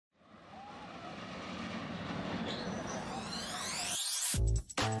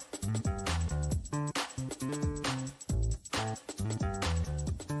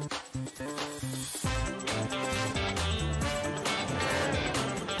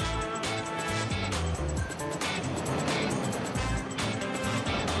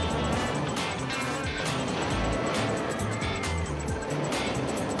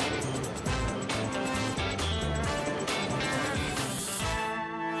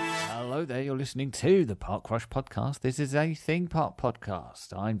Hello there, you're listening to the Park Crush Podcast. This is a theme park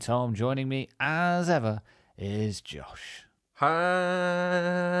podcast. I'm Tom. Joining me, as ever, is Josh.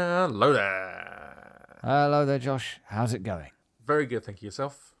 Hello there. Hello there, Josh. How's it going? Very good, thank you.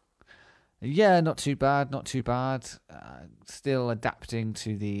 Yourself? Yeah, not too bad, not too bad. Still adapting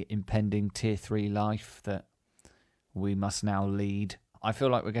to the impending Tier 3 life that we must now lead. I feel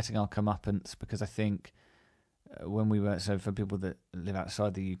like we're getting our comeuppance because I think when we were, so for people that live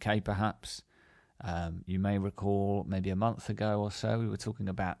outside the UK perhaps, you may recall maybe a month ago or so we were talking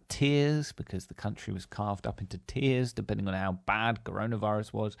about tiers because the country was carved up into tiers depending on how bad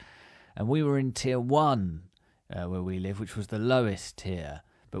coronavirus was, and we were in tier 1 where we live, which was the lowest tier,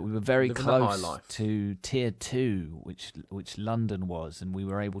 but we were very close to tier 2, which London was, and we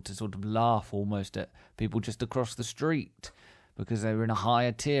were able to sort of laugh almost at people just across the street because they were in a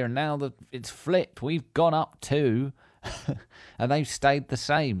higher tier, and now that it's flipped, we've gone up 2 and they've stayed the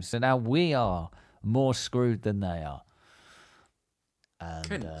same. So now we are more screwed than they are. And,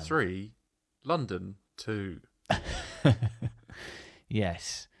 Kent 3, London 2.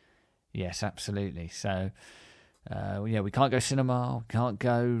 Yes, absolutely. So, we can't go cinema, we can't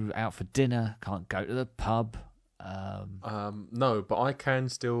go out for dinner, can't go to the pub. No, but I can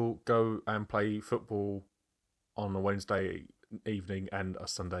still go and play football on a Wednesday evening and a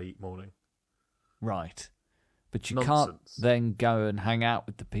Sunday morning. Right. But you Nonsense. can't then go and hang out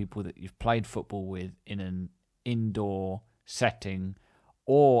with the people that you've played football with in an indoor setting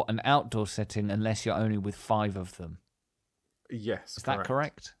or an outdoor setting unless you're only with 5 of them. Yes, Is that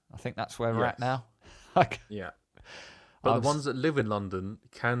correct? I think that's where we're at now. Yeah. But the ones that live in London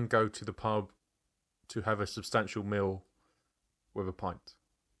can go to the pub to have a substantial meal with a pint.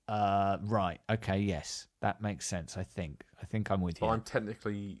 Right. Okay, yes. That makes sense, I think. I think I'm with you. But I'm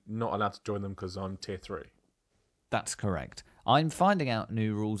technically not allowed to join them because I'm tier 3. That's correct. I'm finding out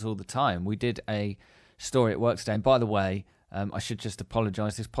new rules all the time. We did a story at work today. And by the way, I should just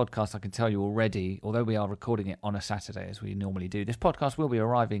apologise. This podcast, I can tell you already, although we are recording it on a Saturday as we normally do, this podcast will be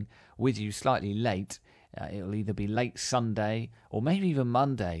arriving with you slightly late. It'll either be late Sunday or maybe even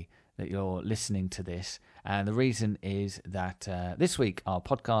Monday that you're listening to this. And the reason is that this week our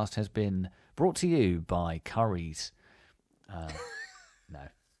podcast has been brought to you by Currys.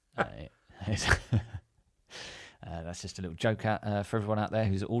 That's just a little joke for everyone out there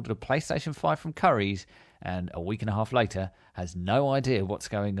who's ordered a PlayStation 5 from Currys and a week and a half later has no idea what's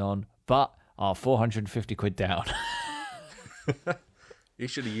going on, but are 450 quid down. You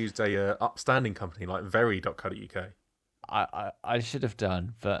should have used a upstanding company like very.co.uk. I should have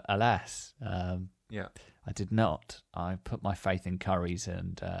done, but alas, I did not. I put my faith in Currys,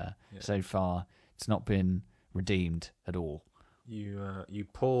 and so far it's not been redeemed at all. You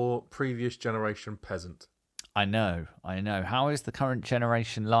poor previous generation peasant. I know. How is the current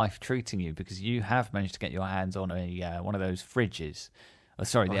generation life treating you? Because you have managed to get your hands on a one of those fridges. Oh,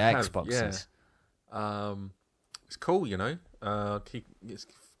 sorry, the Xboxes. Yeah. It's cool, you know.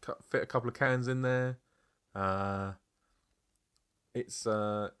 Fit a couple of cans in there. It's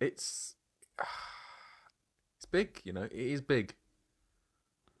big, you know. It is big.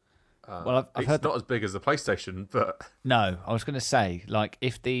 Well, I've heard not as big as the PlayStation, but no, I was going to say, like,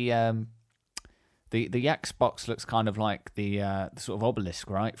 if the Xbox looks kind of like the sort of obelisk,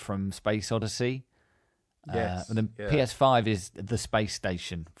 right, from Space Odyssey. Yes. And the PS5 is the space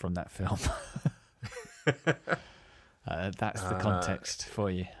station from that film. That's the context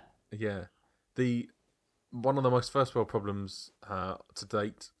for you. Yeah. One of the most first world problems to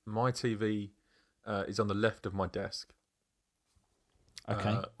date, my TV is on the left of my desk.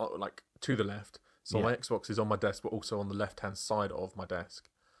 Okay. Like to the left. So my Xbox is on my desk, but also on the left-hand side of my desk.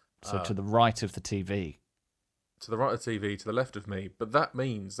 So to the right of the TV. To the right of the TV, to the left of me. But that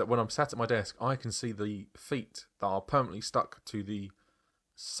means that when I'm sat at my desk, I can see the feet that are permanently stuck to the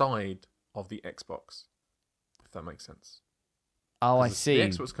side of the Xbox. If that makes sense. Oh, I see. The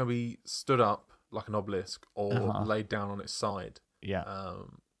Xbox can be stood up like an obelisk or laid down on its side. Yeah.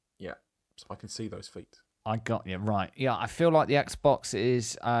 So I can see those feet. I got you, right. Yeah, I feel like the Xbox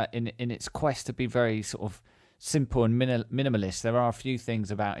is in its quest to be very sort of simple and minimalist. There are a few things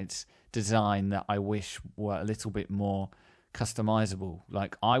about its design that I wish were a little bit more customizable.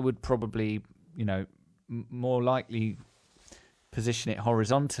 Like, I would probably, more likely position it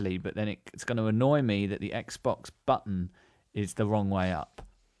horizontally, but then it's going to annoy me that the Xbox button is the wrong way up.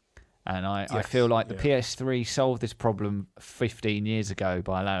 And I feel like the PS3 solved this problem 15 years ago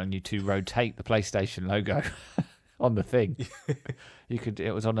by allowing you to rotate the PlayStation logo on the thing.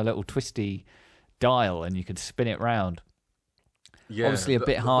 It was on a little twisty dial and you could spin it round. Yeah, obviously a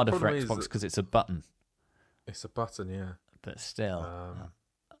bit harder for Xbox because it's a button. It's a button, yeah. But still.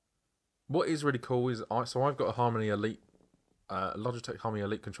 What is really cool is I've got a Harmony Elite, Logitech Harmony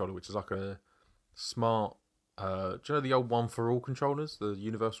Elite controller, which is like a smart. Do you know the old One for All controllers, the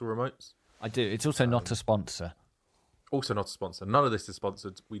universal remotes? I do. It's also not a sponsor. Also not a sponsor. None of this is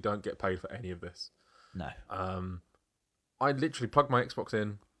sponsored. We don't get paid for any of this. No. I literally plugged my Xbox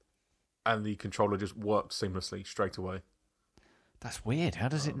in, and the controller just worked seamlessly straight away. That's weird. How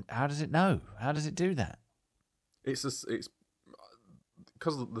does it know? How does it do that? It's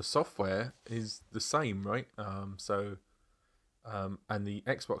because the software is the same, right? And the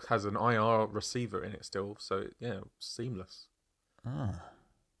Xbox has an IR receiver in it still, so seamless. Ah.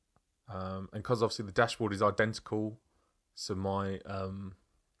 And because obviously the dashboard is identical, so my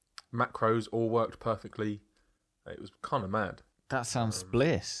macros all worked perfectly. It was kind of mad. That sounds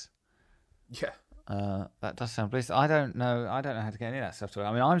bliss. Yeah. That does sound bliss. I don't know how to get any of that stuff to work.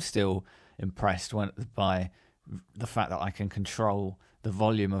 I mean, I'm still impressed by the fact that I can control the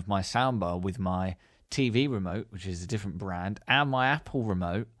volume of my soundbar with my TV remote, which is a different brand, and my Apple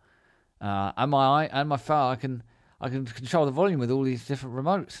remote, and my phone. I can control the volume with all these different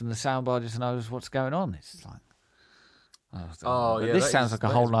remotes, and the soundbar just knows what's going on. It's like, this sounds like a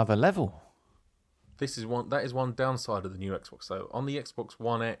whole other level. That is one downside of the new Xbox. So on the Xbox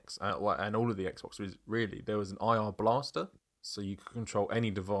One X and all of the Xboxes, really, there was an IR blaster, so you could control any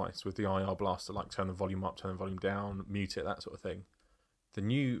device with the IR blaster, like turn the volume up, turn the volume down, mute it, that sort of thing. The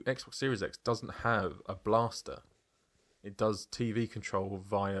new Xbox Series X doesn't have a blaster. It does TV control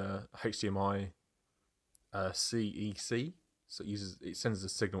via HDMI CEC, so it sends a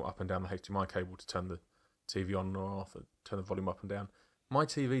signal up and down the HDMI cable to turn the TV on or off, or turn the volume up and down. My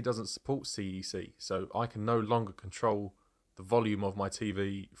TV doesn't support CEC, so I can no longer control the volume of my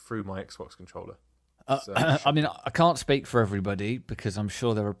TV through my Xbox controller. I mean, I can't speak for everybody because I'm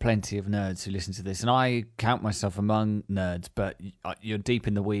sure there are plenty of nerds who listen to this, and I count myself among nerds, but you're deep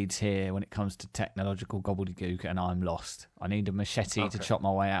in the weeds here when it comes to technological gobbledygook, and I'm lost. I need a machete to chop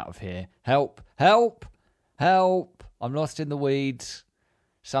my way out of here. Help! Help! Help! I'm lost in the weeds.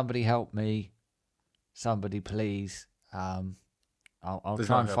 Somebody help me. Somebody, please. I'll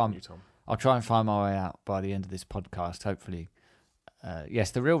try and find. I'll try and find my way out by the end of this podcast. Hopefully,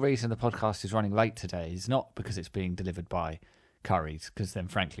 yes. The real reason the podcast is running late today is not because it's being delivered by Currys, because then,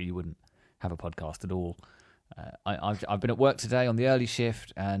 frankly, you wouldn't have a podcast at all. I've been at work today on the early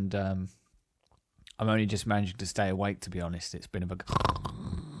shift, and I'm only just managing to stay awake. To be honest, it's been a bit.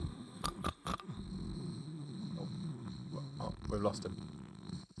 We've lost him.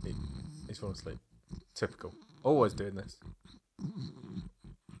 He's fallen asleep. Typical. Always doing this.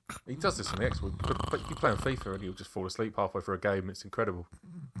 He does this on the Xbox. But you play on FIFA and he'll just fall asleep halfway through a game. It's incredible.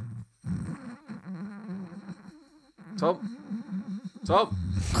 Tom?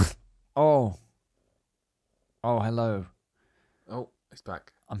 Oh, hello. Oh, he's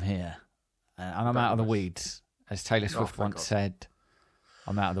back. I'm here. And I'm out of the weeds. As Taylor Swift once said,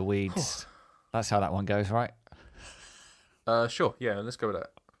 I'm out of the weeds. That's how that one goes, right? Sure, yeah, let's go with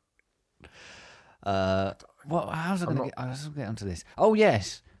that. How was I going to get onto this? Oh,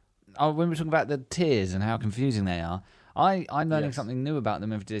 yes. When we were talking about the tiers and how confusing they are, I'm learning something new about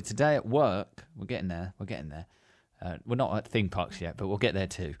them every day. Today at work, we're getting there. We're not at theme parks yet, but we'll get there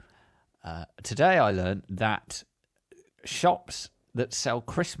too. Today I learned that shops that sell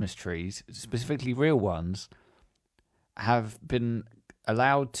Christmas trees, specifically real ones, have been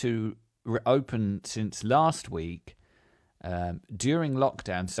allowed to open since last week during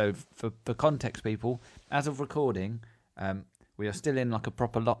lockdown. So for context, people, as of recording, we are still in like a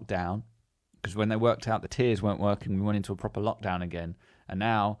proper lockdown, because when they worked out the tiers weren't working, we went into a proper lockdown again. And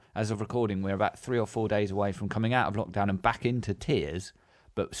now, as of recording, we're about 3 or 4 days away from coming out of lockdown and back into tiers,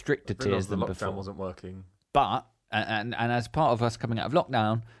 but stricter tiers than before. The lockdown wasn't working. But, and as part of us coming out of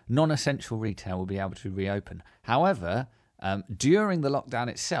lockdown, non-essential retail will be able to reopen. However, during the lockdown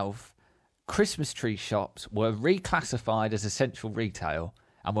itself, Christmas tree shops were reclassified as essential retail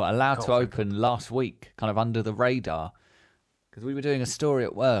and were allowed to open last week, kind of under the radar. Because we were doing a story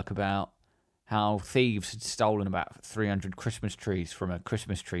at work about how thieves had stolen about 300 Christmas trees from a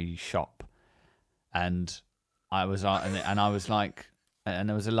Christmas tree shop, and I was like, and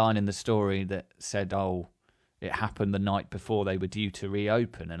there was a line in the story that said, "Oh, it happened the night before they were due to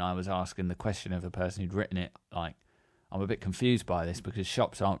reopen," and I was asking the question of the person who'd written it, like, I'm a bit confused by this because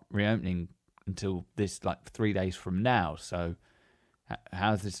shops aren't reopening until this, like, 3 days from now, so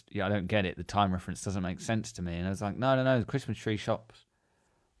how's this? I don't get it. The time reference doesn't make sense to me. And I was like, no, the Christmas tree shops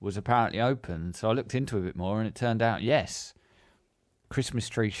was apparently open. So I looked into it a bit more, and it turned out, yes, Christmas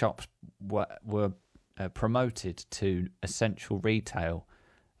tree shops were promoted to essential retail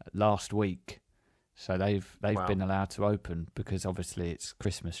last week. So they've Wow. been allowed to open because obviously it's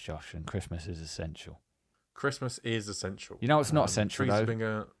Christmas, Josh, and Christmas is essential. Christmas is essential. You know what's not essential trees though? are being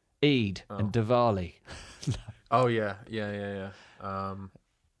Eid and Diwali. Oh yeah. Our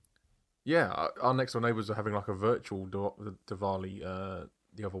next door neighbours are having like a virtual Diwali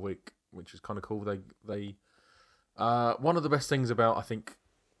the other week, which is kind of cool. They one of the best things about, I think,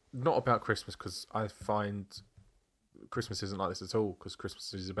 not about Christmas, because I find Christmas isn't like this at all, because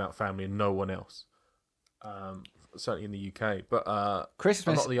Christmas is about family and no one else. Certainly in the UK, but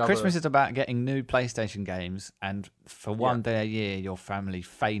Christmas the other... Christmas is about getting new PlayStation games, and for one day a year, your family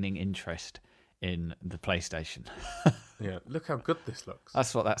feigning interest in the PlayStation. Yeah, look how good this looks.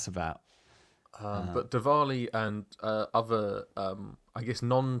 That's what that's about. But Diwali and other, I guess,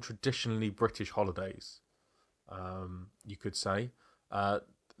 non-traditionally British holidays, you could say,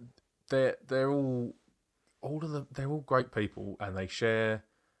 they're all they're all great people, and they share.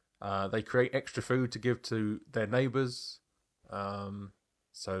 They create extra food to give to their neighbours.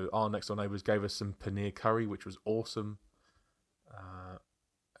 So our next door neighbours gave us some paneer curry, which was awesome.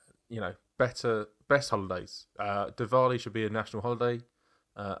 Best holidays. Diwali should be a national holiday,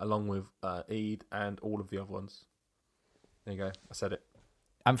 along with Eid and all of the other ones. There you go. I said it.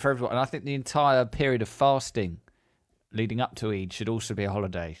 And for everyone, and I think the entire period of fasting leading up to Eid should also be a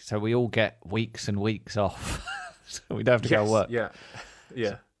holiday. So we all get weeks and weeks off. So we don't have to go to work. Yeah.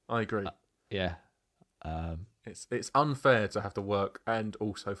 I agree. Yeah. It's unfair to have to work and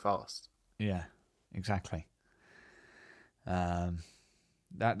also fast. Yeah, exactly. That's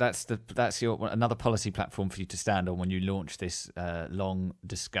your another policy platform for you to stand on when you launch this long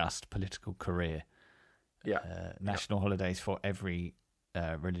discussed political career. Yeah. National holidays for every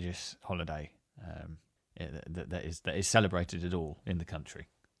religious holiday that is celebrated at all in the country.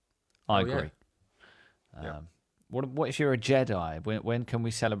 I agree. Yeah. What if you're a Jedi? When can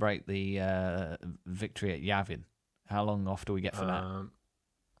we celebrate the victory at Yavin? How long off do we get for that?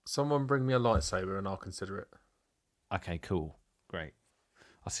 Someone bring me a lightsaber and I'll consider it. Okay, cool, great.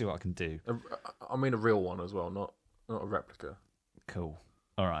 I'll see what I can do. I mean a real one as well, not a replica. Cool.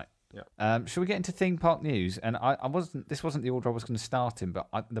 All right. Yeah. Shall we get into theme park news? And this wasn't the order I was going to start in, but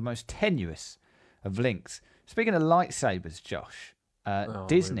the most tenuous of links. Speaking of lightsabers, Josh,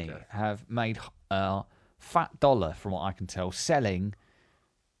 Disney have made fat dollar, from what I can tell, selling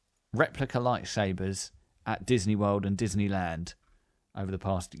replica lightsabers at Disney World and Disneyland over the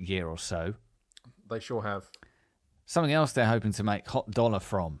past year or so. They sure have. Something else they're hoping to make hot dollar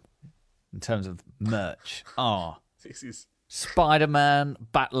from, in terms of merch, This is Spider-Man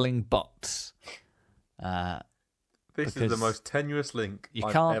battling bots. This is the most tenuous link you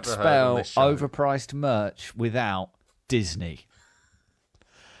I've can't ever spell heard on this show. overpriced merch without Disney.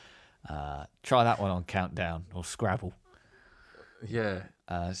 Try that one on Countdown or Scrabble. Yeah.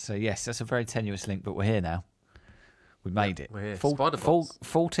 So yes, that's a very tenuous link, but we're here now. We made it. We're here. Full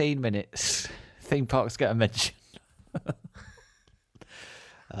 14 minutes. Theme parks get a mention.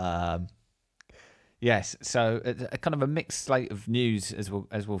 Yes, so a kind of a mixed slate of news, as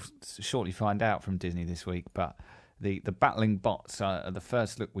we'll shortly find out from Disney this week. But the battling bots are the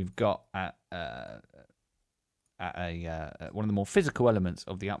first look we've got at one of the more physical elements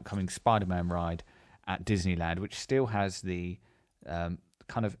of the upcoming Spider-Man ride at Disneyland, which still has the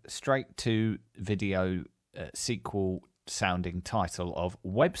kind of straight to video sequel sounding title of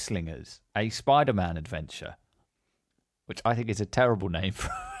Web Slingers, a Spider-Man adventure, which I think is a terrible name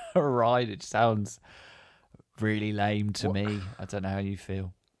for a ride. It sounds really lame to me. I don't know how you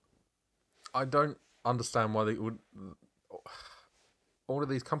feel. I don't understand why they would. All of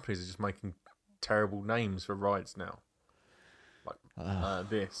these companies are just making terrible names for rides now. Like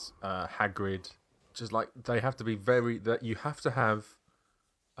Hagrid. Just like they have to be that you have to have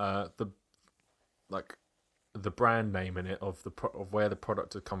the brand name in it of where the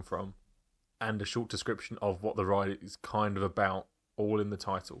product has come from, and a short description of what the ride is kind of about, all in the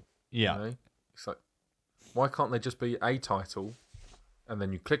title. Yeah. You know? It's like, why can't they just be a title, and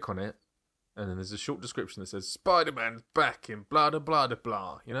then you click on it, and then there's a short description that says Spider-Man's back in blah blah blah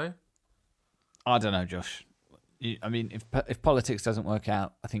blah. You know? I don't know, Josh. I mean, if politics doesn't work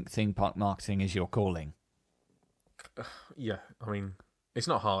out, I think theme park marketing is your calling. Yeah, I mean, it's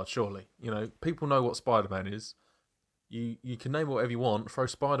not hard, surely. You know, people know what Spider-Man is. You can name it whatever you want. Throw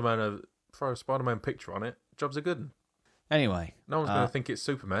a Spider-Man picture on it. Jobs are good. Anyway, No one's going to think it's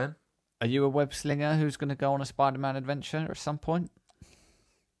Superman. Are you a web slinger who's going to go on a Spider-Man adventure at some point?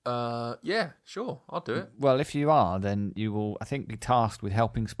 Yeah, sure, I'll do it. Well, if you are, then you will, I think, be tasked with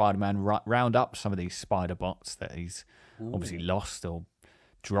helping Spider-Man round up some of these spider bots that he's obviously lost or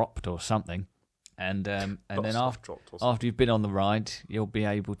dropped or something. And then Stuff dropped or something. after you've been on the ride, you'll be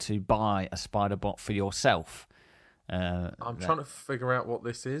able to buy a spider bot for yourself. I'm trying to figure out what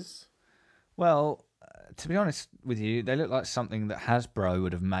this is. Well, to be honest with you, they look like something that Hasbro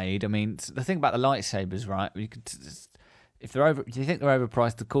would have made. I mean, the thing about the lightsabers, right? You could, if you think they're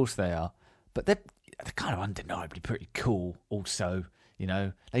overpriced, of course they are. But they're kind of undeniably pretty cool. Also,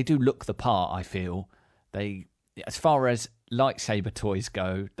 they do look the part. I feel as far as lightsaber toys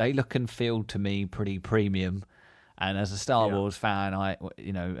go, they look and feel to me pretty premium. And as a Star Wars fan,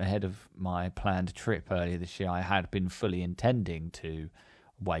 ahead of my planned trip earlier this year, I had been fully intending to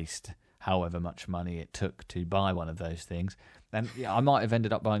waste however much money it took to buy one of those things. And I might have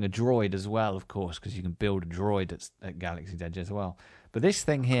ended up buying a droid as well, of course, because you can build a droid at Galaxy's Edge as well. But this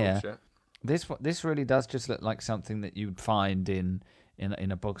thing here, this really does just look like something that you'd find in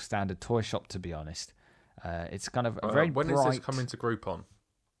a bog standard toy shop, to be honest. It's kind of a very when bright... is this coming to Groupon?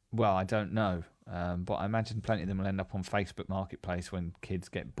 Well, I don't know, but I imagine plenty of them will end up on Facebook Marketplace when kids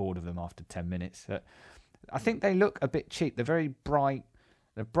get bored of them after 10 minutes. I think they look a bit cheap. They're very bright.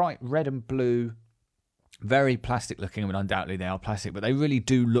 They're bright red and blue, very plastic looking. I mean, undoubtedly they are plastic, but they really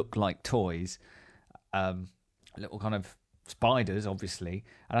do look like toys. Little kind of spiders, obviously.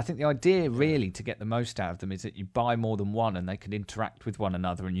 And I think the idea really to get the most out of them is that you buy more than one and they can interact with one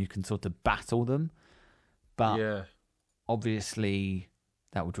another and you can sort of battle them. But obviously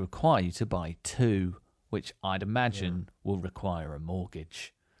that would require you to buy two, which I'd imagine will require a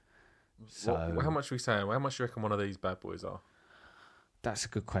mortgage. So how much are we saying? How much do you reckon one of these bad boys are? That's a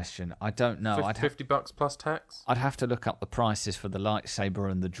good question. I don't know. $50 plus tax? I'd have to look up the prices for the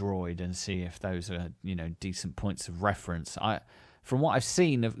lightsaber and the droid and see if those are, decent points of reference. From what I've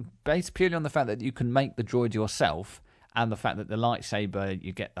seen, based purely on the fact that you can make the droid yourself and the fact that the lightsaber,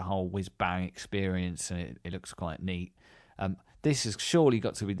 you get the whole whiz-bang experience and it looks quite neat. This has surely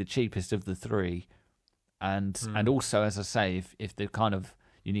got to be the cheapest of the three. And also, as I say, if the kind of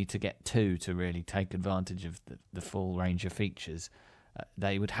you need to get two to really take advantage of the full range of features,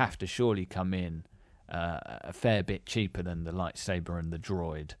 they would have to surely come in a fair bit cheaper than the lightsaber and the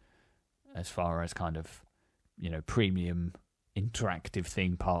droid as far as kind of, premium interactive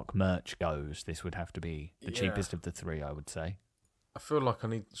theme park merch goes. This would have to be the cheapest of the three, I would say. I feel like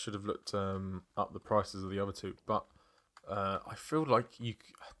should have looked up the prices of the other two, but I feel like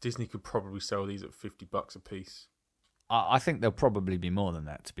Disney could probably sell these at $50 a piece. I think there'll probably be more than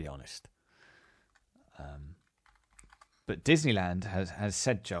that, to be honest. But Disneyland has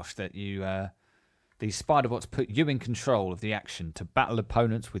said, Josh, that these spider bots put you in control of the action to battle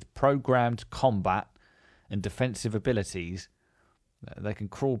opponents with programmed combat and defensive abilities. They can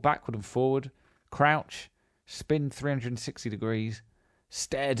crawl backward and forward, crouch, spin 360 degrees,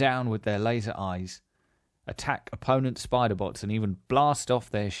 stare down with their laser eyes, attack opponent spider bots, and even blast off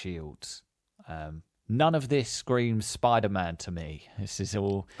their shields. None of this screams Spider-Man to me. This is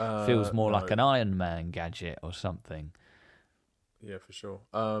all feels more like an Iron Man gadget or something. Yeah, for sure.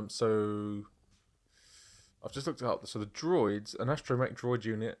 So I've just looked it up. So the droids, an astromech droid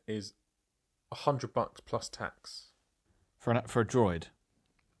unit is $100 plus tax for a droid.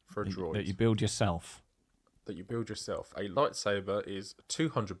 For a droid that you build yourself. A lightsaber is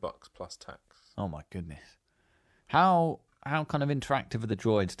 $200 plus tax. Oh my goodness! How kind of interactive are the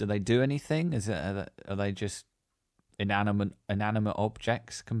droids? Do they do anything? Are they just inanimate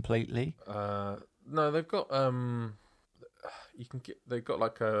objects completely? No, they've got they've got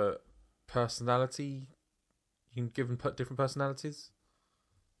like a personality. You can give them different personalities.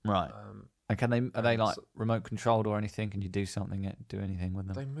 Right. And are they like remote controlled or anything? Can you do anything with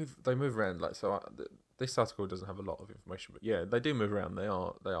them? They move around. Like, so this article doesn't have a lot of information, but yeah, they do move around. They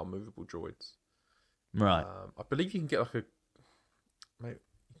are movable droids. Right. I believe you can get like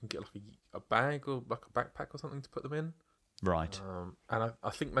a bag or like a backpack or something to put them in. Right. And I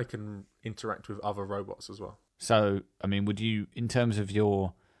think they can interact with other robots as well. So, I mean, would you, in terms of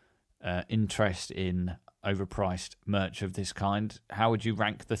your interest in overpriced merch of this kind, how would you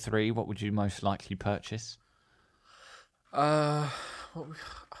rank the three? What would you most likely purchase? Well,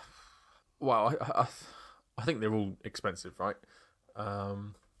 I think they're all expensive, right? I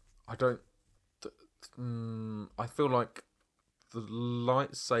feel like the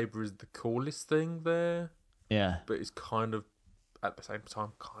lightsaber is the coolest thing there. Yeah, but it's kind of at the same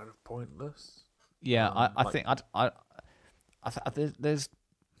time kind of pointless. Yeah, I think there's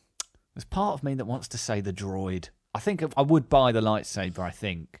part of me that wants to say the droid. I think I would buy the lightsaber. I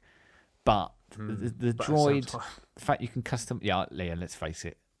think, but the droid, the fact you can custom. Yeah, Leah. Let's face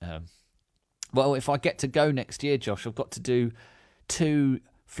it. Well, if I get to go next year, Josh, I've got to do 2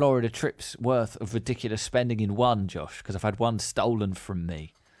 Florida trips worth of ridiculous spending in one, Josh, because I've had one stolen from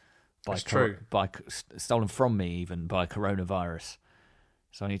me. That's true. Stolen from me even by coronavirus.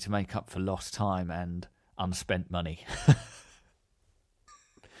 So I need to make up for lost time and unspent money.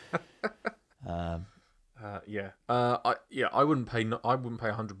 I wouldn't pay. I wouldn't pay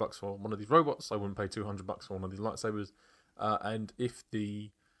 $100 for one of these robots. I wouldn't pay $200 for one of these lightsabers. And if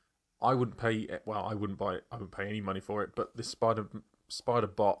I wouldn't pay. Well, I wouldn't buy it. I wouldn't pay any money for it. But this spider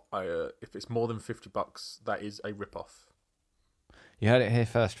bot, if it's more than $50, that is a rip-off. You heard it here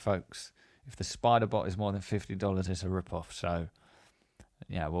first, folks. If the spider bot is more than $50, it's a rip-off. So,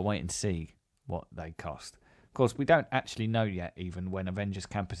 yeah, we'll wait and see what they cost. Of course, we don't actually know yet even when Avengers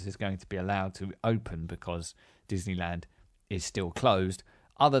Campus is going to be allowed to open because Disneyland is still closed.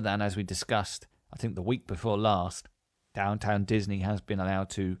 Other than, as we discussed, I think the week before last, Downtown Disney has been allowed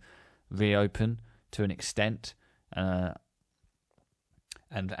to reopen to an extent, and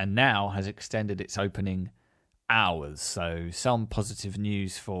now has extended its opening hours. So some positive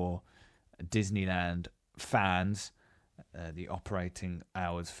news for Disneyland fans. The operating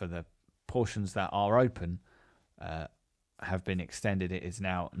hours for the portions that are open have been extended. It is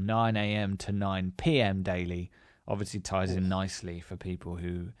now 9 a.m. to 9 p.m. daily. Obviously ties in nicely for people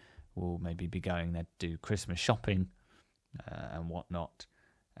who will maybe be going there to do Christmas shopping and whatnot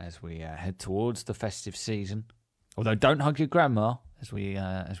as we head towards the festive season. Although don't hug your grandma, as we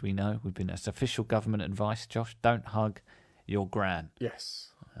know, it's official government advice. Josh, don't hug your gran.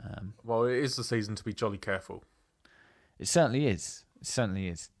 Yes. Well, it is the season to be jolly careful. It certainly is. It certainly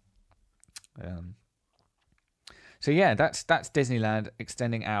is. So yeah, that's Disneyland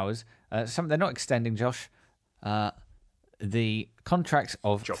extending hours. They're not extending, Josh. The contracts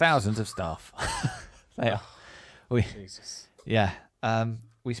of thousands of staff. They are. Jesus. Yeah.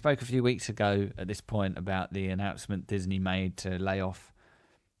 We spoke a few weeks ago at this point about the announcement Disney made to lay off,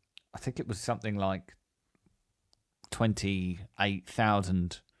 I think it was something like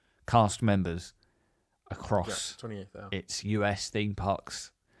 28,000 cast members across its US theme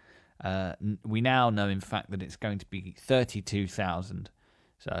parks. We now know, in fact, that it's going to be 32,000.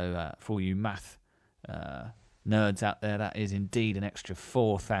 So for all you math nerds out there, that is indeed an extra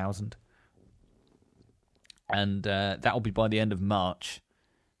 4,000. And that will be by the end of March.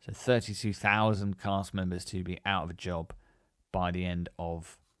 So 32,000 cast members to be out of a job by the end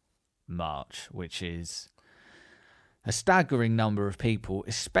of March, which is a staggering number of people,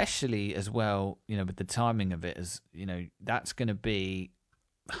 especially as well, with the timing of it, as that's going to be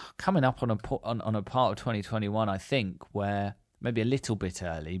coming up on a part of 2021, I think, where maybe a little bit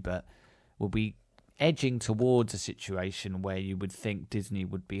early, but we'll be edging towards a situation where you would think Disney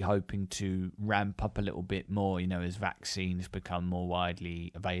would be hoping to ramp up a little bit more, as vaccines become more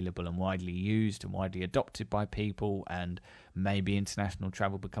widely available and widely used and widely adopted by people, and maybe international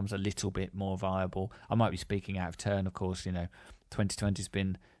travel becomes a little bit more viable. I might be speaking out of turn, of course. 2020 has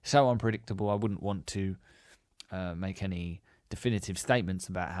been so unpredictable. I wouldn't want to make any definitive statements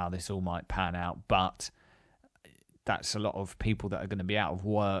about how this all might pan out, but that's a lot of people that are going to be out of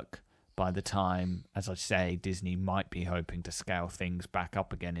work by the time, as I say, Disney might be hoping to scale things back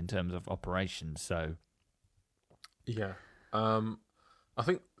up again in terms of operations. So, yeah, I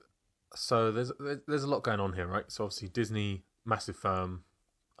think so. There's a lot going on here, right? So obviously, Disney, massive firm,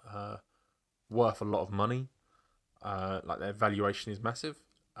 worth a lot of money. Like their valuation is massive.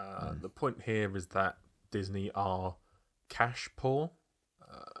 The point here is that Disney are cash poor.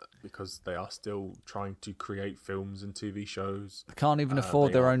 Because they are still trying to create films and TV shows. They can't even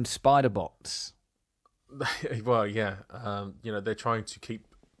afford their own spider bots. Well, yeah. They're trying to keep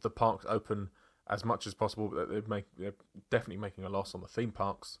the parks open as much as possible, but they're definitely making a loss on the theme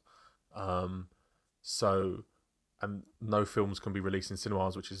parks. And no films can be released in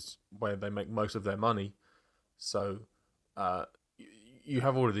cinemas, which is where they make most of their money. So you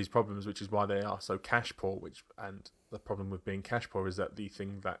have all of these problems, which is why they are so cash poor. And the problem with being cash poor is that the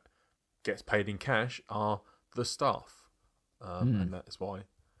thing that gets paid in cash are the staff, and that is why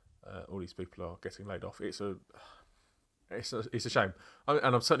all these people are getting laid off. It's a shame,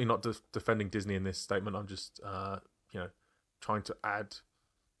 and I'm certainly not defending Disney in this statement. I'm just trying to add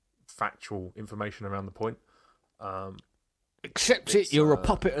factual information around the point. Accept it, you're a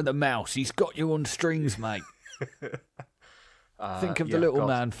puppet of the mouse. He's got you on strings, mate. Think of the little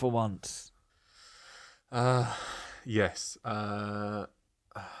man for once. Yes.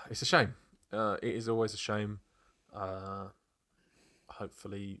 It's a shame. It is always a shame.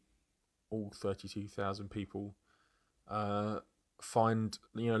 Hopefully, all 32,000 people land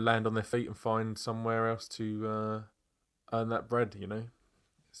on their feet and find somewhere else to earn that bread.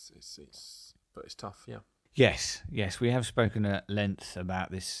 But it's tough. Yeah. Yes. We have spoken at length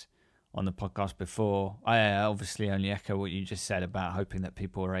about this on the podcast before. I obviously only echo what you just said about hoping that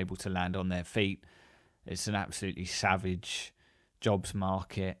people are able to land on their feet. It's an absolutely savage jobs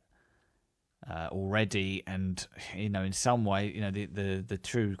market already, and in some way, the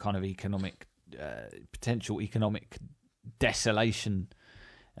true kind of economic potential economic desolation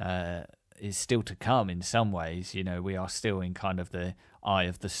is still to come. In some ways, we are still in kind of the eye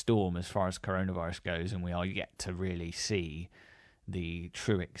of the storm as far as coronavirus goes, and we are yet to really see the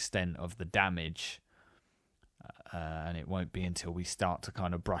true extent of the damage. And it won't be until we start to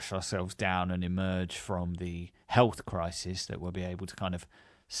kind of brush ourselves down and emerge from the health crisis that we'll be able to kind of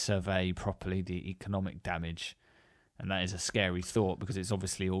survey properly the economic damage. And that is a scary thought, because it's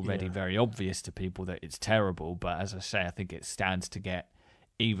obviously already very obvious to people that it's terrible. But as I say, I think it stands to get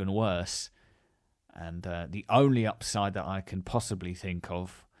even worse. And the only upside that I can possibly think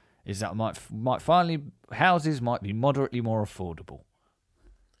of is that houses might be moderately more affordable.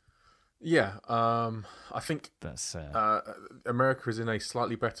 Yeah, I think that's America is in a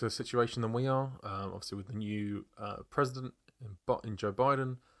slightly better situation than we are. Obviously, with the new president in Joe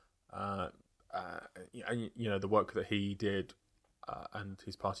Biden, the work that he did and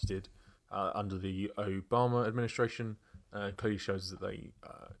his party did under the Obama administration clearly shows that they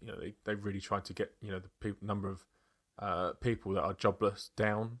really tried to get the number of people that are jobless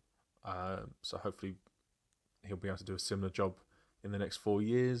down. So hopefully he'll be able to do a similar job in the next 4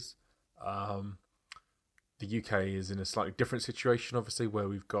 years. The UK is in a slightly different situation, obviously, where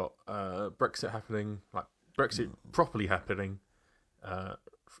we've got Brexit happening, like Brexit properly happening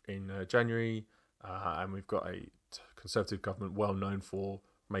in January, and we've got a Conservative government well known for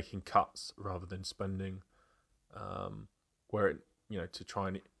making cuts rather than spending, to try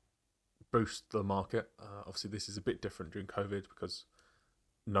and boost the market. Obviously, this is a bit different during COVID because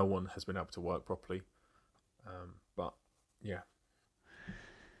no one has been able to work properly. But yeah.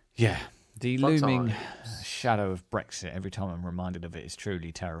 Yeah, the looming shadow of Brexit, every time I'm reminded of it, is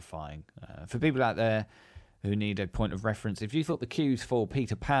truly terrifying. For people out there who need a point of reference, if you thought the queues for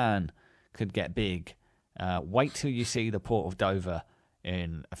Peter Pan could get big, wait till you see the Port of Dover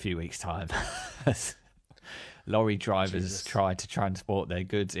in a few weeks' time. Lorry drivers try to transport their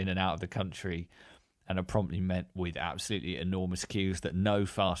goods in and out of the country and are promptly met with absolutely enormous queues that no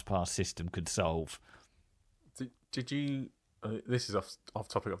fast pass system could solve. Did you... this is off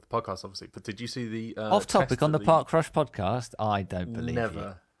topic of the podcast, obviously, but did you see the off topic on the Park Crush podcast? I don't believe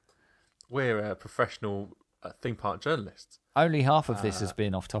you. We're professional theme park journalists. Only half of this has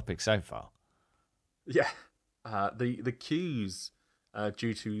been off topic so far. Yeah, the queues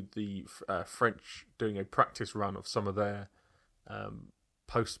due to the French doing a practice run of some of their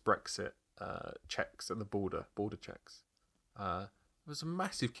post Brexit checks at the border checks. It was a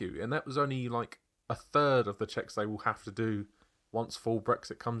massive queue, and that was only like a third of the checks they will have to do once full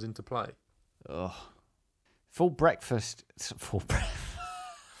Brexit comes into play. Ugh. Full breakfast. Full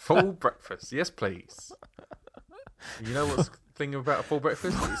breakfast, yes please. You know what's the thing about a full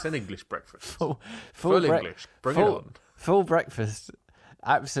breakfast? It's an English breakfast. Full English, bring it on. Full breakfast,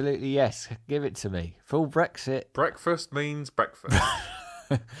 absolutely yes. Give it to me. Full Brexit. Breakfast means breakfast.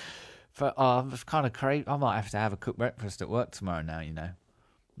 But I'm kind of crazy. I might have to have a cooked breakfast at work tomorrow now,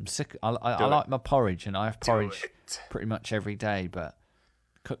 I'm sick. I like my porridge, and I have porridge pretty much every day. But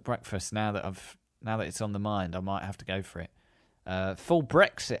cooked breakfast, now that it's on the mind, I might have to go for it. Full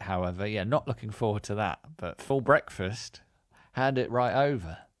Brexit, however, not looking forward to that. But full breakfast, hand it right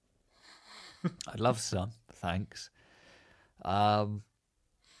over. I'd love some, thanks. Well,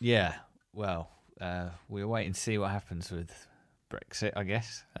 we'll wait and see what happens with Brexit, I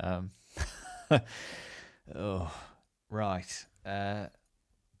guess. Oh, right.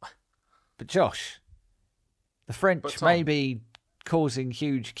 But Josh, the French may be causing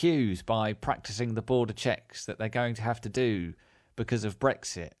huge queues by practicing the border checks that they're going to have to do because of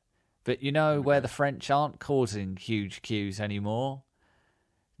Brexit. But where the French aren't causing huge queues anymore?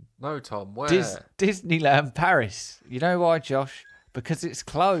 No, Tom, where? Disneyland Paris. You know why, Josh? Because it's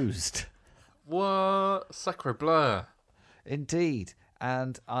closed. What? Sacre bleu. Indeed.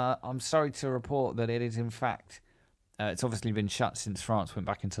 And I'm sorry to report that it is, in fact... it's obviously been shut since France went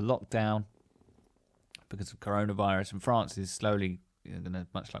back into lockdown because of coronavirus, and France is slowly,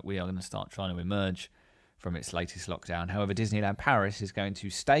 much like we are, going to start trying to emerge from its latest lockdown. However, Disneyland Paris is going to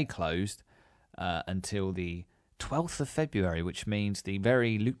stay closed until the 12th of February, which means the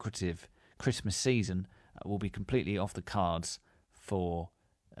very lucrative Christmas season will be completely off the cards for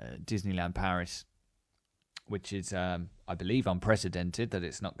Disneyland Paris, which is, I believe, unprecedented that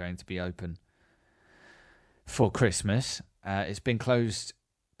it's not going to be open for Christmas. It's been closed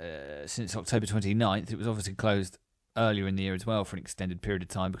since October 29th. It was obviously closed earlier in the year as well for an extended period of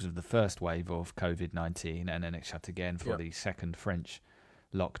time because of the first wave of COVID-19, and then it shut again for the second French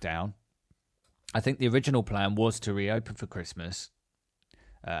lockdown. I think the original plan was to reopen for Christmas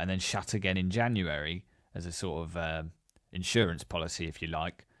and then shut again in January as a sort of insurance policy, if you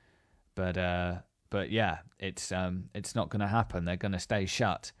like. But yeah, it's not going to happen. They're going to stay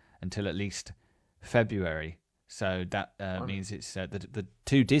shut until at least February. So that means it's the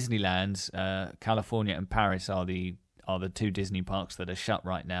two Disneylands, California and Paris, are the two Disney parks that are shut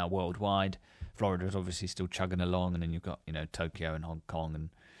right now worldwide. Florida's obviously still chugging along, and then you've got Tokyo and Hong Kong and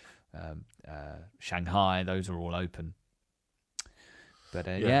Shanghai. Those are all open. But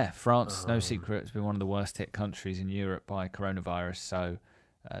France, no secret, has been one of the worst hit countries in Europe by coronavirus. So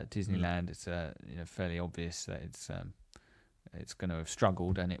Disneyland, it's fairly obvious that it's going to have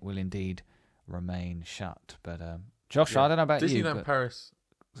struggled, and it will indeed remain shut. But Josh, I don't know about you. Disneyland Paris.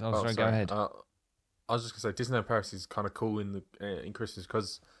 Sorry, go ahead. I was just going to say Disneyland Paris is kind of cool in Christmas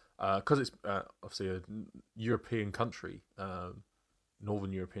because it's obviously a European country,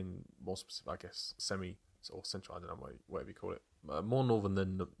 Northern European, more specific, I guess, semi or central. I don't know whatever you call it. More northern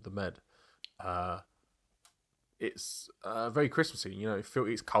than the Med. It's very Christmassy.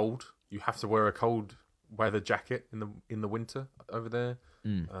 It's cold. You have to wear a cold weather jacket in the winter over there.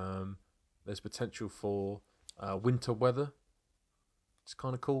 There's potential for winter weather. It's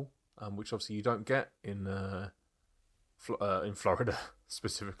kind of cool, which obviously you don't get in Florida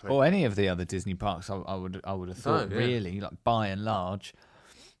specifically, or any of the other Disney parks. I would have thought really, like by and large.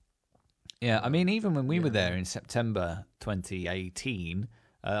 Yeah, I mean, even when we were there in September 2018,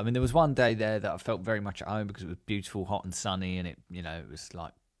 there was one day there that I felt very much at home because it was beautiful, hot and sunny, and it was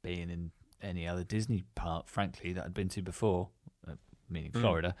like being in any other Disney park, frankly, that I'd been to before, meaning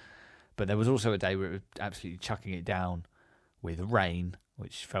Florida. But there was also a day where it was absolutely chucking it down with rain,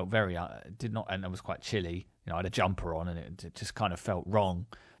 which felt very and it was quite chilly. I had a jumper on, and it just kind of felt wrong.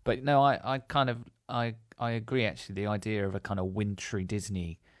 But no, I agree actually. The idea of a kind of wintry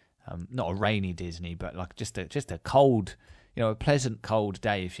Disney. Not a rainy Disney, but like just a cold, a pleasant cold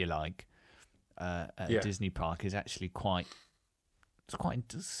day, if you like, at a Disney park is actually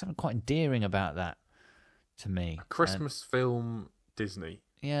there's something quite endearing about that to me. A Christmas film Disney.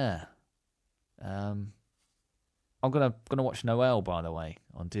 Yeah. I'm gonna watch Noel, by the way,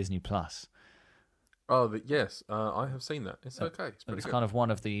 on Disney Plus. Oh yes, I have seen that. It's okay. It's pretty good. That was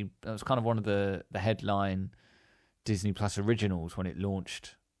kind of one of the headline Disney Plus originals when it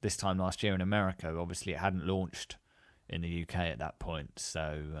launched this time last year in America. Obviously, it hadn't launched in the UK at that point,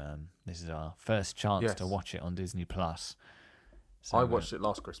 so this is our first chance to watch it on Disney Plus. So, I watched it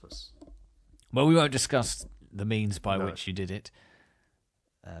last Christmas. Well, we won't discuss the means by which you did it,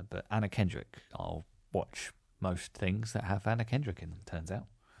 but Anna Kendrick, I'll watch most things that have Anna Kendrick in them, turns out.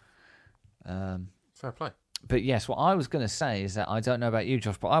 Fair play. But yes, what I was going to say is that I don't know about you,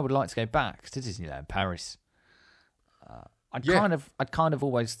 Josh, but I would like to go back to Disneyland Paris. I'd kind of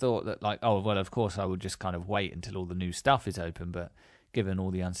always thought that, like, oh, well, of course I would just kind of wait until all the new stuff is open, but given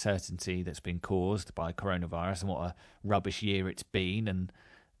all the uncertainty that's been caused by coronavirus and what a rubbish year it's been, and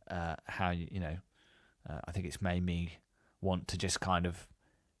how, I think it's made me want to just kind of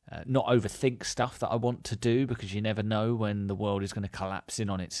not overthink stuff that I want to do, because you never know when the world is going to collapse in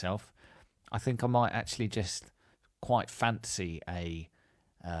on itself. I think I might actually just quite fancy a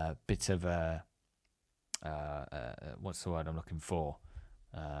bit of a what's the word I'm looking for?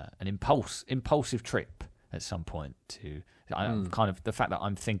 An impulsive trip at some point. Kind of the fact that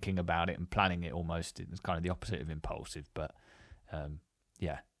I'm thinking about it and planning it almost is kind of the opposite of impulsive. But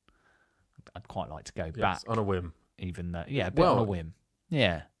I'd quite like to go back on a whim. Even though, on a whim.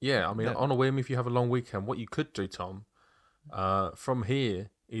 Yeah. Yeah, I mean, on a whim, if you have a long weekend, what you could do, Tom, from here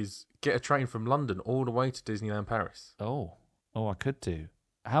is get a train from London all the way to Disneyland Paris. Oh, I could do.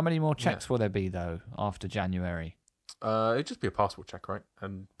 How many more checks will there be, though, after January? It'd just be a passport check, right?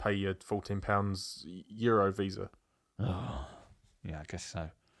 And pay your £14 Euro visa. Oh, yeah, I guess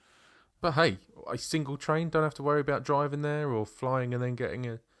so. But hey, a single train, don't have to worry about driving there or flying and then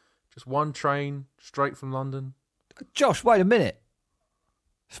getting just one train straight from London. Josh, wait a minute.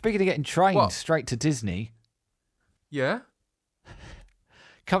 Speaking of getting trains straight to Disney. Yeah?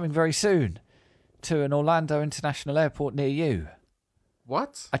 Coming very soon to an Orlando International Airport near you.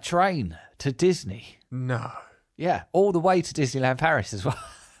 What? A train to Disney. No. Yeah, all the way to Disneyland Paris as well.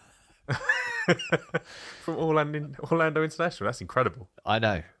 From Orlando International. That's incredible. I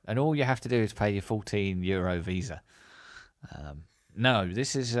know. And all you have to do is pay your €14 visa. No,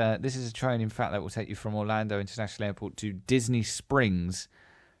 this is a train, in fact, that will take you from Orlando International Airport to Disney Springs.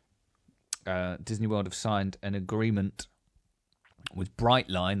 Disney World have signed an agreement with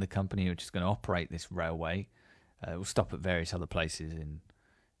Brightline, the company which is going to operate this railway, We'll stop at various other places in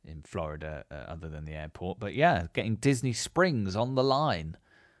Florida other than the airport. But yeah, getting Disney Springs on the line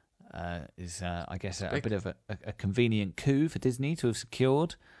is, I guess, a bit of a convenient coup for Disney to have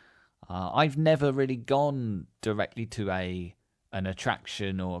secured. I've never really gone directly to an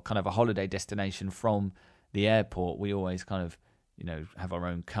attraction or kind of a holiday destination from the airport. We always kind of, have our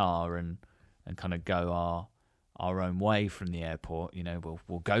own car and kind of go our own way from the airport.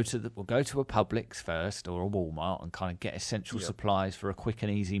 We'll go to a Publix first or a Walmart and kind of get essential supplies for a quick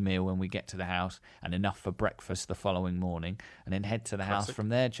and easy meal when we get to the house, and enough for breakfast the following morning, and then head to the house from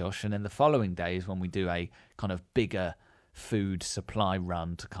there, Josh. And then the following day is when we do a kind of bigger food supply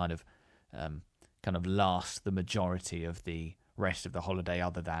run to kind of last the majority of the rest of the holiday,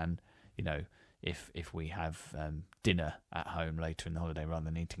 other than if we have dinner at home later in the holiday rather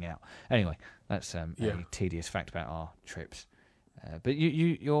than eating out. Anyway, that's a tedious fact about our trips. But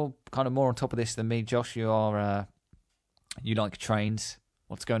you're kind of more on top of this than me, Josh. You like trains.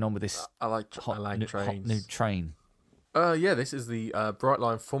 What's going on with this? I like trains. Hot new train. This is the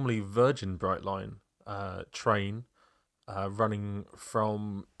Brightline, formerly Virgin Brightline train, running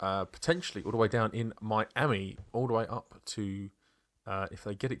from potentially all the way down in Miami, all the way up to, if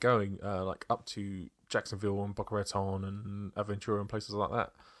they get it going, up to Jacksonville and Boca Raton and Aventura and places like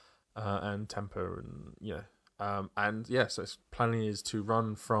that, and Tampa and so its planning is to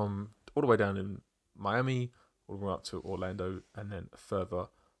run from all the way down in Miami, all the way up to Orlando, and then further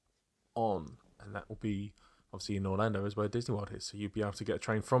on, and that will be obviously in Orlando is where Disney World is. So you'd be able to get a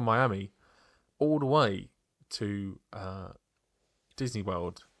train from Miami all the way to Disney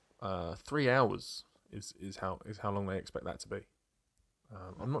World. 3 hours is how long they expect that to be.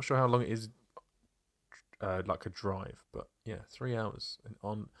 I'm not sure how long it is, like a drive, but 3 hours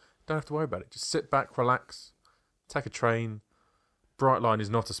on. Don't have to worry about it. Just sit back, relax, take a train. Brightline is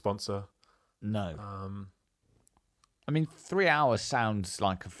not a sponsor. No. 3 hours sounds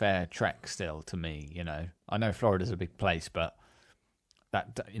like a fair trek still to me. I know Florida's a big place, but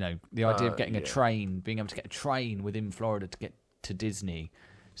that the idea of getting a train, being able to get a train within Florida to get to Disney,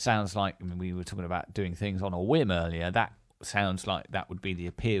 sounds like. We were talking about doing things on a whim earlier. That sounds like that would be the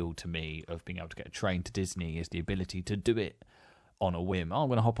appeal to me of being able to get a train to Disney, is the ability to do it on a whim. I'm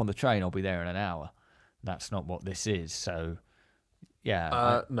going to hop on the train, I'll be there in an hour. That's not what this is. So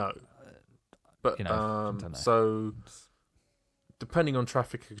no, but I don't know. So depending on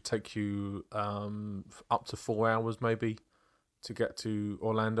traffic, it could take you up to 4 hours maybe to get to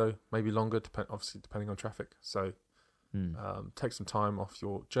Orlando, maybe longer, obviously depending on traffic. So take some time off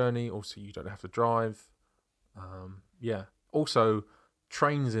your journey. Also, you don't have to drive. Also,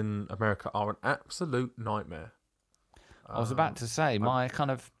 trains in America are an absolute nightmare. I was about to say, I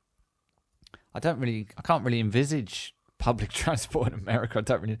can't really envisage public transport in America.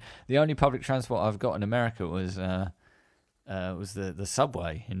 The only public transport I've got in America was the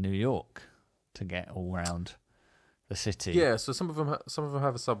subway in New York to get all around the city. Yeah, so some of them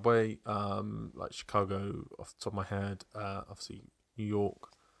have a subway, like Chicago off the top of my head. Obviously, New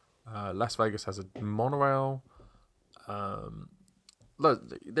York, Las Vegas has a monorail.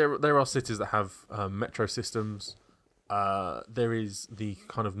 There are cities that have metro systems. There is the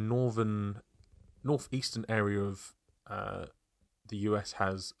kind of northeastern area of the US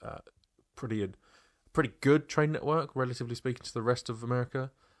has pretty good train network, relatively speaking, to the rest of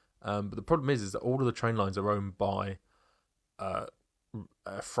America. But the problem is that all of the train lines are owned by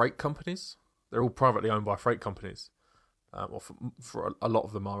freight companies. They're all privately owned by freight companies, or for a lot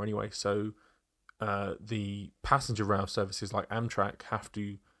of them are anyway. So the passenger rail services like Amtrak have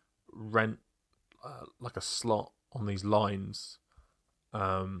to rent like a slot on these lines,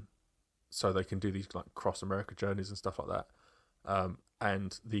 so they can do these like cross America journeys and stuff like that.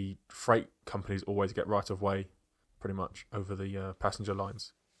 And the freight companies always get right of way, pretty much, over the passenger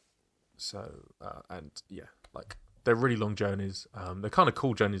lines. So they're really long journeys. They're kind of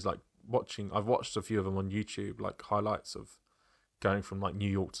cool journeys. Like I've watched a few of them on YouTube, like highlights of going from like New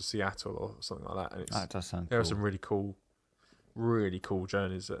York to Seattle or something like that. And that does sound there cool. are some really cool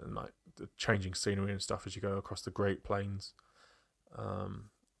journeys, and like the changing scenery and stuff as you go across the Great Plains.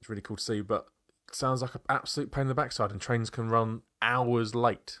 It's really cool to see, but it sounds like an absolute pain in the backside, and trains can run hours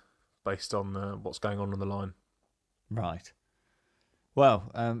late based on what's going on the line. Right.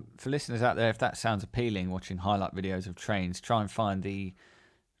 Well, for listeners out there, if that sounds appealing, watching highlight videos of trains, try and find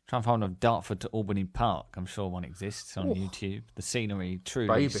one of Dartford to Albany Park. I'm sure one exists on YouTube. The scenery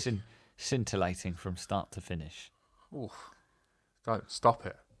truly scintillating from start to finish. Don't stop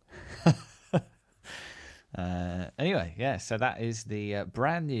it. Anyway, so that is the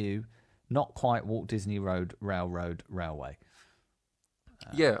brand new, not quite Walt Disney Road Railroad Railway.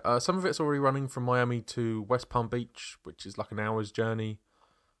 Yeah, some of it's already running from Miami to West Palm Beach, which is like an hour's journey.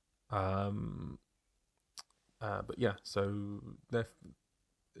 But yeah, so it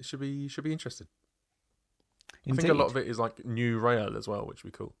should be interesting. Indeed. I think a lot of it is like new rail as well, which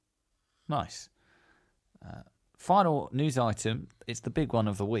would be cool. Nice. Final news item. It's the big one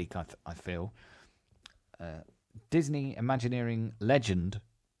of the week, I feel. Disney Imagineering legend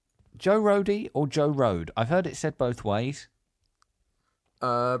Joe Rohde or Joe Road? I've heard it said both ways.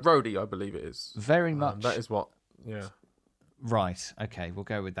 Rhodey, I believe it is. Very much. That is what, yeah. Right, okay, we'll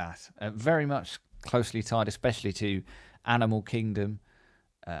go with that. Very much closely tied, especially to Animal Kingdom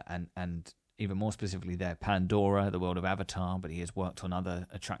and even more specifically there, Pandora, the world of Avatar, but he has worked on other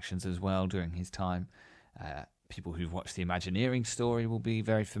attractions as well during his time. People who've watched the Imagineering story will be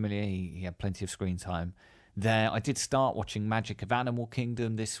very familiar. He had plenty of screen time there. I did start watching Magic of Animal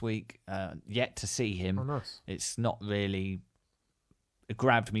Kingdom this week, yet to see him. Oh, nice. It's not really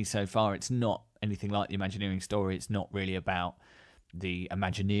grabbed me so far. It's not anything like the Imagineering story. It's not really about the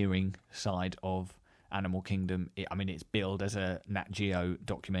Imagineering side of Animal Kingdom. It's billed as a Nat Geo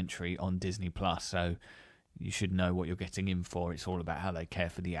documentary on Disney Plus, so you should know what you're getting in for. It's all about how they care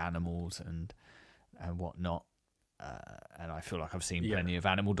for the animals and whatnot. And I feel like I've seen plenty of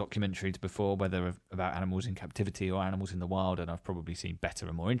animal documentaries before, whether about animals in captivity or animals in the wild, and I've probably seen better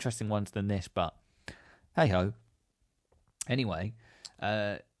and more interesting ones than this, but hey ho. Anyway,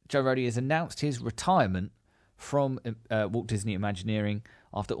 Joe Rohde has announced his retirement from Walt Disney Imagineering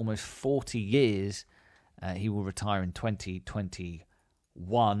after almost 40 years. He will retire in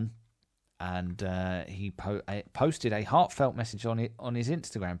 2021, and he posted a heartfelt message on his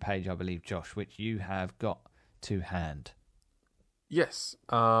Instagram page, I believe, Josh, which you have got to hand. Yes.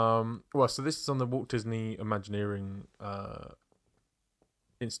 Well, so this is on the Walt Disney Imagineering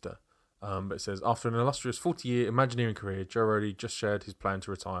Insta. But it says, after an illustrious 40-year Imagineering career, Joe Rohde just shared his plan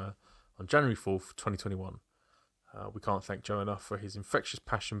to retire on January 4th, 2021. We can't thank Joe enough for his infectious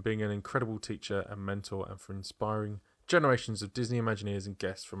passion, being an incredible teacher and mentor, and for inspiring generations of Disney Imagineers and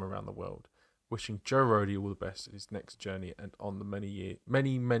guests from around the world. Wishing Joe Rohde all the best in his next journey and on the many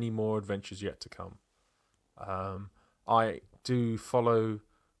more adventures yet to come. I do follow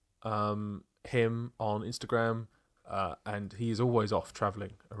him on Instagram, and he is always off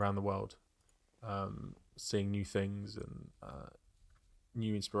traveling around the world, seeing new things and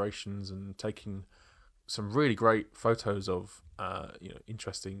new inspirations, and taking some really great photos of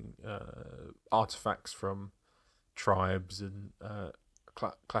interesting artifacts from tribes and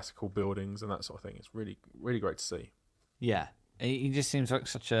classical buildings and that sort of thing. It's really, really great to see. Yeah, he just seems like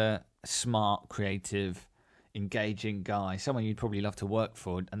such a smart, creative, engaging guy. Someone you'd probably love to work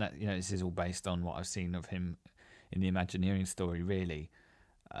for. And that, this is all based on what I've seen of him in the Imagineering story, really.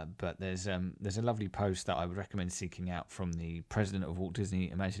 But there's a lovely post that I would recommend seeking out from the president of Walt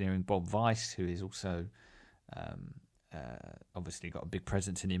Disney Imagineering, Bob Weiss, who is also obviously got a big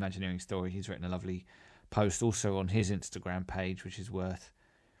presence in the Imagineering story. He's written a lovely post also on his Instagram page, which is worth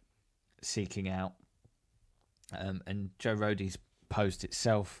seeking out. And Joe Rohde's post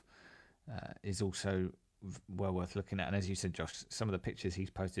itself is also well worth looking at. And as you said, Josh, some of the pictures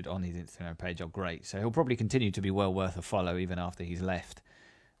he's posted on his Instagram page are great. So he'll probably continue to be well worth a follow even after he's left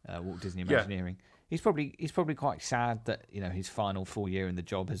Walt Disney Imagineering. Yeah. He's probably quite sad that his final full year in the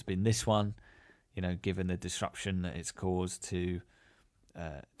job has been this one. Given the disruption that it's caused to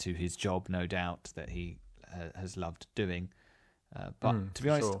his job, no doubt that he has loved doing. But to be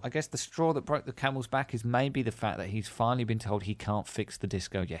honest, I guess the straw that broke the camel's back is maybe the fact that he's finally been told he can't fix the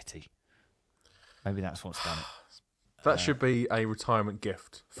Disco Yeti. Maybe that's what's done it. That should be a retirement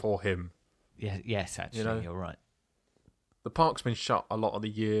gift for him. Yeah, yes, actually, you're right. The park's been shut a lot of the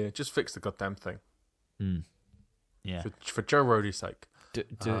year. Just fix the goddamn thing. Yeah. For Joe Rohde's sake. Do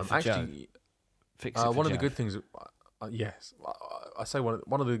it for Joe. Fix it for one Joe. of the good things, yes, I say one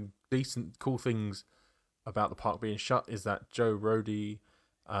of the decent, cool things about the park being shut is that Joe Rohde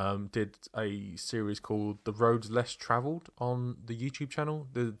did a series called The Roads Less Travelled on the YouTube channel,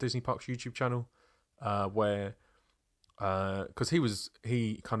 the Disney Parks YouTube channel, where because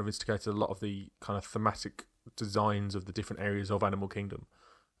he kind of instigated a lot of the kind of thematic designs of the different areas of Animal Kingdom,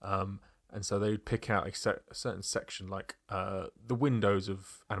 and so they would pick out a certain section like the windows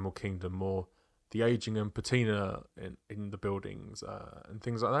of Animal Kingdom, or the aging and patina in the buildings, and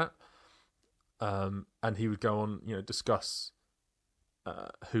things like that. And he would go on, discuss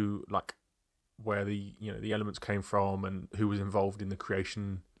where the elements came from and who was involved in the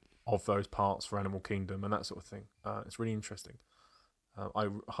creation of those parts for Animal Kingdom and that sort of thing. It's really interesting. I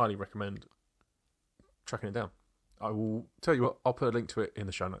highly recommend tracking it down. I will tell you what, I'll put a link to it in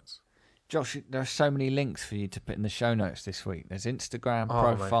the show notes. Josh, there are so many links for you to put in the show notes this week. There's Instagram Oh,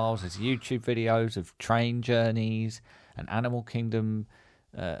 profiles, there's YouTube videos of train journeys and Animal Kingdom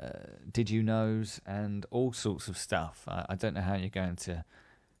Did You Knows and all sorts of stuff. I don't know how you're going to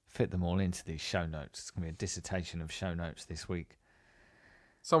fit them all into these show notes. It's going to be a dissertation of show notes this week.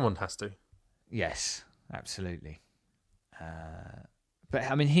 Someone has to. Yes, absolutely.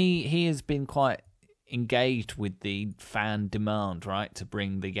 But I mean, he has been quite engaged with the fan demand, right, to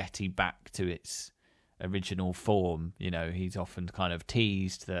bring the Yeti back to its original form. You know, he's often kind of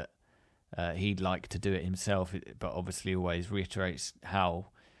teased that he'd like to do it himself, but obviously always reiterates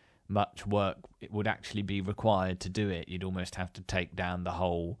how much work it would actually be required to do it. You'd almost have to take down the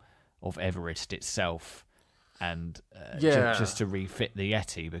whole of Everest itself and just to refit the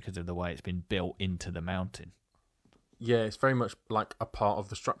Yeti because of the way it's been built into the mountain. Yeah, it's very much like a part of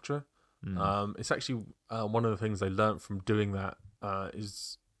the structure. It's actually one of the things they learnt from doing that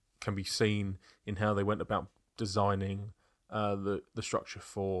can be seen in how they went about designing the structure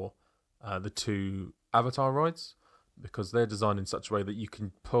for the two Avatar rides, because they're designed in such a way that you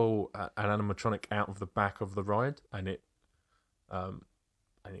can pull an animatronic out of the back of the ride and it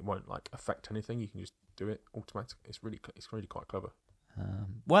won't like affect anything. You can just do it automatically. It's really quite clever.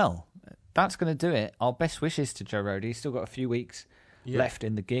 Well, that's going to do it. Our best wishes to Joe Rohde. He's still got a few weeks left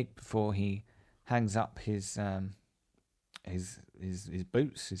in the gig before he hangs up his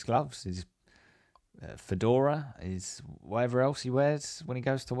boots, his gloves, his fedora, his whatever else he wears when he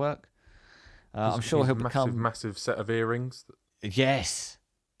goes to work. I'm sure he'll become massive set of earrings. Yes.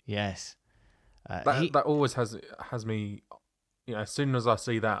 That always has me. You know, as soon as I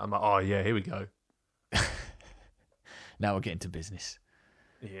see that, I'm like, oh yeah, here we go. Now we're getting to business.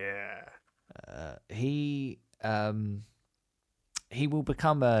 Yeah. He will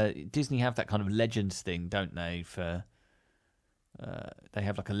become a Disney have that kind of legends thing, don't they? For they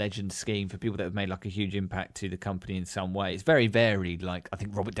have like a legend scheme for people that have made like a huge impact to the company in some way. It's very varied. Like I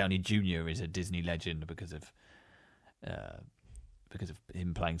think Robert Downey Jr. is a Disney legend because of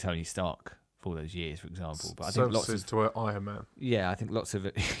him playing Tony Stark for all those years, for example. But I think lots to Iron Man. Yeah, I think lots of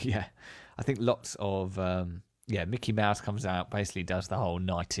it. Yeah, I think lots of Mickey Mouse comes out, basically does the whole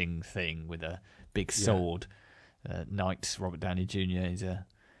knighting thing with a big sword. Knights Robert Downey Jr.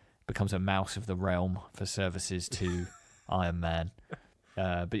 Becomes a mouse of the realm for services to Iron Man.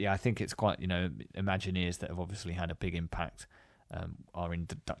 But yeah, I think it's quite, Imagineers that have obviously had a big impact are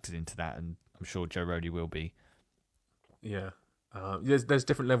inducted into that, and I'm sure Joe Rohde will be. Yeah. There's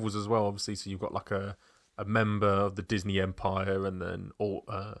different levels as well, obviously. So you've got like a member of the Disney Empire and then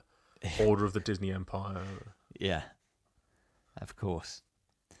Order of the Disney Empire. Yeah, of course.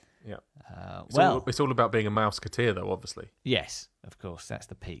 Yeah. It's all about being a Mouseketeer, though, obviously. Yes, of course. That's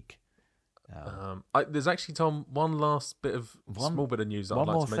the peak. There's actually, Tom, one last small bit of news that I'd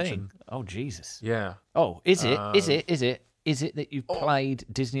like to mention. Thing. Oh, Jesus. Yeah. Oh, is it that you've played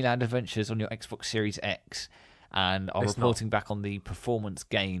Disneyland Adventures on your Xbox Series X and are reporting back on the performance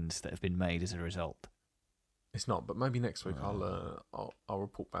gains that have been made as a result? It's not, but maybe next week I'll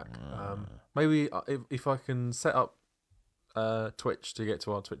report back. Maybe if I can set up Twitch to get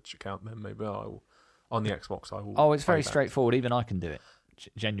to our Twitch account, then maybe on the Xbox I will. Oh, it's very straightforward. Even I can do it.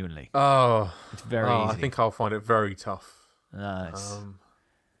 Genuinely. Oh, it's very easy. I think I'll find it very tough. But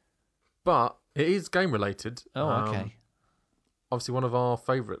it is game related. Oh, okay. Obviously, one of our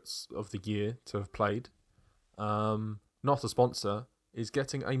favourites of the year to have played, not a sponsor, is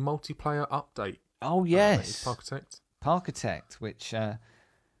getting a multiplayer update. Oh, yes. Parkitect, which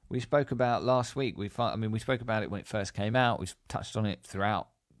we spoke about last week. We spoke about it when it first came out. We've touched on it throughout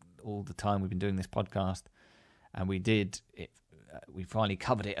all the time we've been doing this podcast, and we did it. We finally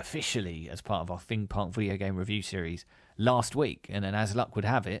covered it officially as part of our Theme Park video game review series last week, and then as luck would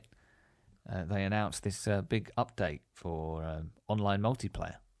have it, they announced this big update for online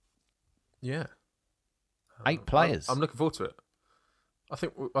multiplayer. Yeah, 8 players. I'm looking forward to it. I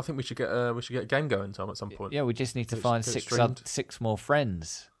think we should get a game going, Tom, at some point. Yeah, we just need to find 6 more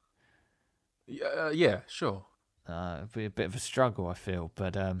friends. Yeah, sure. It'd be a bit of a struggle, I feel,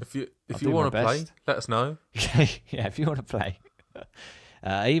 but if you want to play, let us know. Yeah, if you want to play,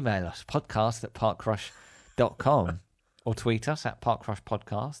 email us podcast@parkcrush.com or tweet us at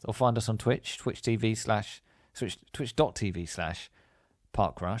parkcrushpodcast, or find us on Twitch,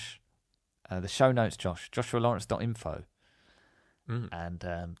 twitch.tv/parkcrush. The show notes, joshualawrence.info, and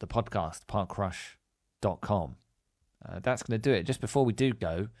the podcast, parkcrush.com. That's going to do it. Just before we do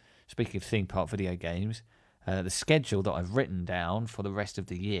go, speaking of theme park video games, the schedule that I've written down for the rest of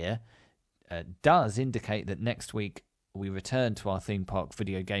the year does indicate that next week we return to our theme park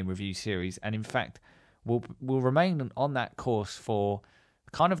video game review series, and in fact we'll remain on that course for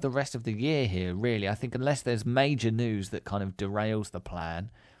kind of the rest of the year here, really. I think unless there's major news that kind of derails the plan,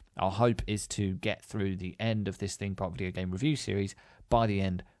 our hope is to get through the end of this Theme Park Video Game Review series by the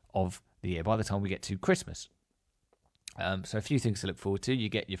end of the year, by the time we get to Christmas. So a few things to look forward to. You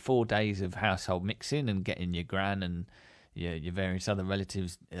get your 4 days of household mixing and getting your gran and your various other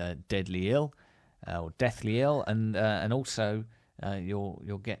relatives deadly ill or deathly ill, and also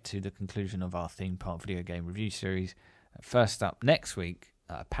you'll get to the conclusion of our Theme Park Video Game Review series. First up next week,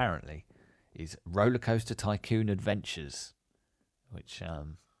 apparently, is Roller Coaster Tycoon Adventures, which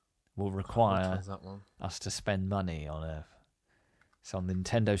will require us to spend money on it's on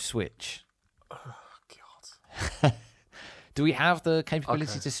Nintendo Switch. Oh, God. Do we have the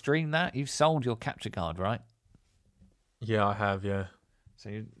capability to stream that? You've sold your capture card, right? Yeah, I have, yeah. So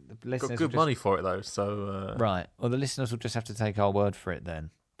the listeners got good money for it, though, so... Right. Well, the listeners will just have to take our word for it,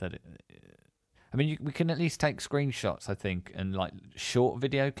 then. I mean, we can at least take screenshots, I think, and like short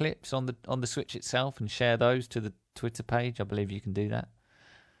video clips on the Switch itself and share those to the Twitter page. I believe you can do that.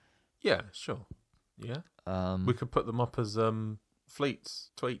 Yeah, sure. Yeah. We could put them up as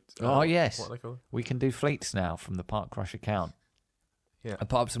fleets, tweet. Yes. What are they called? We can do fleets now from the Park Crush account. Yeah. I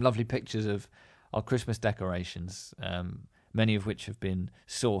put up some lovely pictures of our Christmas decorations, many of which have been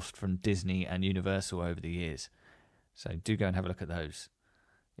sourced from Disney and Universal over the years. So do go and have a look at those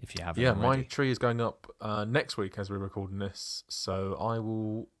if you haven't already. My tree is going up next week as we're recording this, so I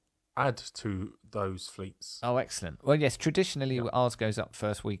will add to those fleets. Oh, excellent. Well, yes, traditionally ours goes up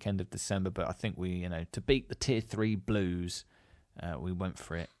first weekend of December, but I think we, to beat the Tier 3 blues, we went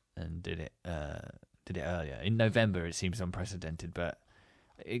for it and did it earlier. In November, it seems unprecedented, but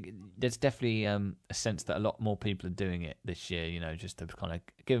there's definitely a sense that a lot more people are doing it this year, just to kind of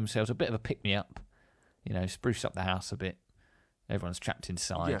give themselves a bit of a pick-me-up, spruce up the house a bit. Everyone's trapped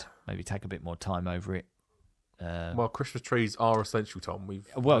inside. Maybe take a bit more time over it. Well, Christmas trees are essential, Tom.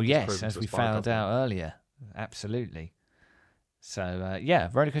 Yes, as we found out earlier. Absolutely. So,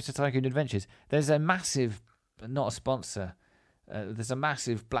 Roller Coaster Tycoon Adventures. There's a massive, not a sponsor, there's a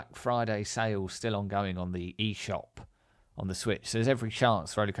massive Black Friday sale still ongoing on the eShop on the Switch. So there's every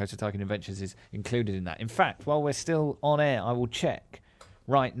chance Roller Coaster Tycoon Adventures is included in that. In fact, while we're still on air, I will check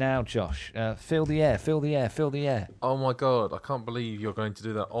right now, Josh. Fill the air. Oh my God, I can't believe you're going to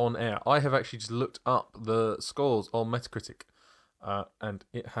do that on air. I have actually just looked up the scores on Metacritic, and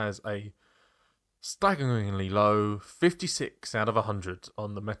it has a staggeringly low 56 out of 100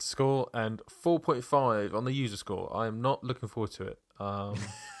 on the Metascore and 4.5 on the user score. I am not looking forward to it. I'm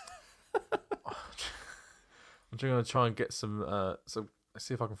just going to try and get some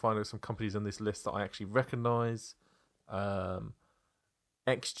see if I can find some companies on this list that I actually recognise.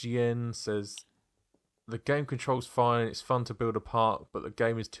 XGN says the game controls fine, it's fun to build a park, but the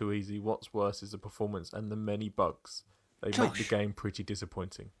game is too easy. What's worse is the performance and the many bugs. They make the game pretty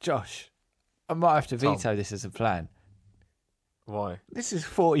disappointing. Josh, I might have to veto this as a plan. Why? This is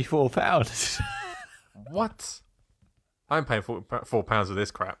 £44. What? I'm paying £4 for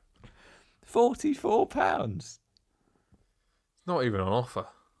this crap. £44? It's not even on offer.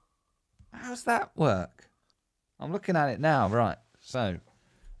 How's that work? I'm looking at it now, right. So,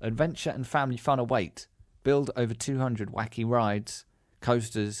 adventure and family fun await. Build over 200 wacky rides,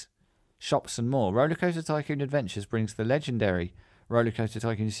 coasters, shops and more. Roller Coaster Tycoon Adventures brings the legendary Roller Coaster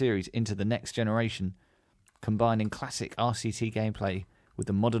Tycoon series into the next generation, combining classic RCT gameplay with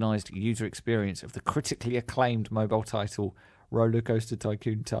the modernised user experience of the critically acclaimed mobile title Roller Coaster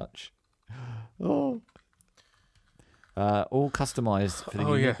Tycoon Touch. All customised for the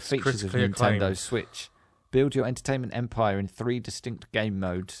unique features of Nintendo Switch. Build your entertainment empire in 3 distinct game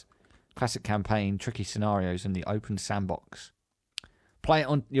modes: classic campaign, tricky scenarios, and the open sandbox. Play it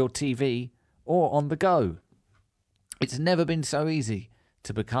on your TV or on the go. It's never been so easy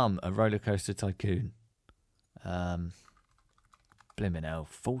to become a roller coaster tycoon. Blimmin' hell,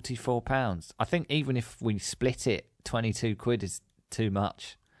 £44. I think even if we split it, £22 is too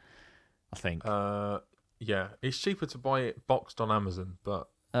much. I think. Yeah, it's cheaper to buy it boxed on Amazon, but.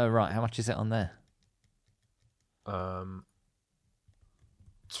 Oh right, how much is it on there? £29.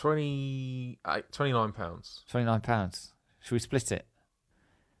 £29. Should we split it?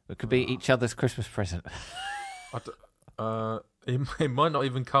 It could be each other's Christmas present. It might not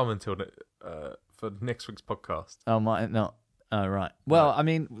even come until for next week's podcast. Oh, might it not? Oh, right. Well, I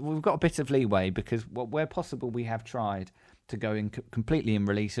mean, we've got a bit of leeway because where possible, we have tried to go in completely in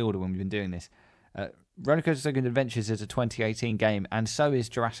release order when we've been doing this. Roller Coaster Tycoon Adventures is a 2018 game, and so is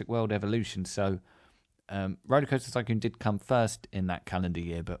Jurassic World Evolution. So, Roller Coaster Tycoon did come first in that calendar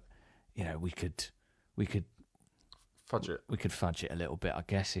year, but we could fudge it. We could fudge it a little bit, I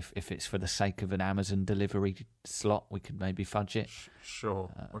guess. If it's for the sake of an Amazon delivery slot, we could maybe fudge it. Sure.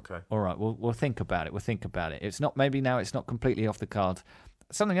 Okay. All right, we'll think about it. We'll think about it. It's not completely off the card.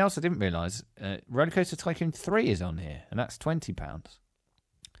 Something else I didn't realise: Roller Coaster Tycoon 3 is on here, and that's £20.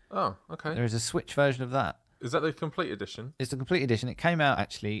 Oh, okay. There is a Switch version of that. Is that the complete edition? It's the complete edition. It came out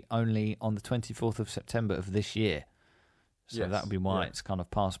actually only on the 24th of September of this year, so that would be why it's kind of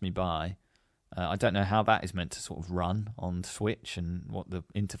passed me by. I don't know how that is meant to sort of run on Switch and what the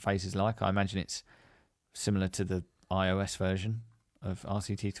interface is like. I imagine it's similar to the iOS version of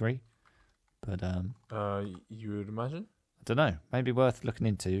RCT3, but you would imagine. I don't know. Maybe worth looking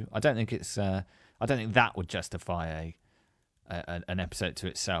into. I don't think it's. I don't think that would justify an episode to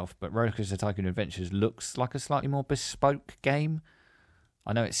itself. But Roller Coaster Tycoon Adventures looks like a slightly more bespoke game.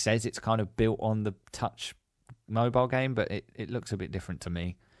 I know it says it's kind of built on the Touch mobile game, but it looks a bit different to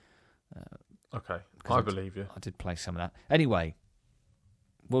me. Okay, I believe you. I did play some of that. Anyway,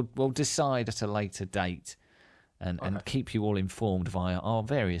 we'll decide at a later date and keep you all informed via our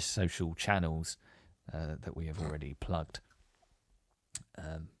various social channels that we have already plugged.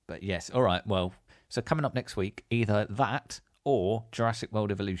 But yes, all right. Well, so coming up next week, either that or Jurassic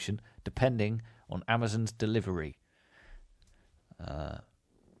World Evolution, depending on Amazon's delivery.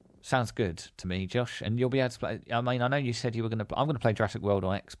 Sounds good to me, Josh. And you'll be able to play. I mean, I know you said you were going to. I'm going to play Jurassic World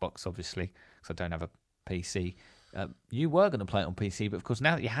on Xbox, obviously, because I don't have a PC. You were going to play it on PC, but of course,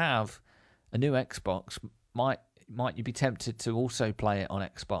 now that you have a new Xbox, might you be tempted to also play it on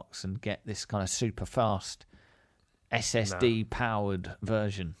Xbox and get this kind of super fast SSD powered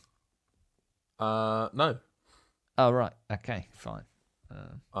version? No. Oh right. Okay. Fine.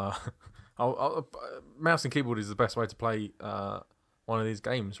 Mouse and keyboard is the best way to play one of these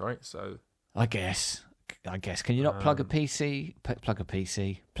games, right? So I guess. Can you not plug a PC?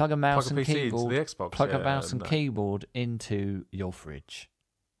 Plug a mouse and keyboard into the Xbox. Plug a mouse and keyboard into your fridge.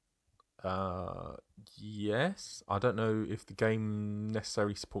 Yes. I don't know if the game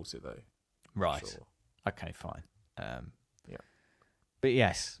necessarily supports it though. Right. Sure. Okay. Fine. Yeah. But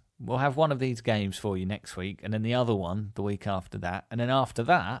yes, we'll have one of these games for you next week, and then the other one the week after that, and then after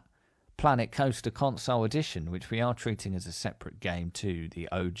that, Planet Coaster Console Edition, which we are treating as a separate game to the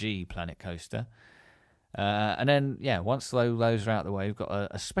OG Planet Coaster. And then, once those are out of the way, we've got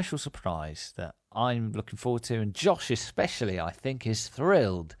a special surprise that I'm looking forward to, and Josh especially, I think, is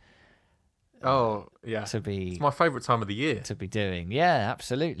thrilled. To be, it's my favourite time of the year to be doing. Yeah,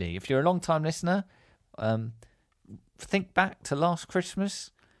 absolutely. If you're a long-time listener, think back to last Christmas.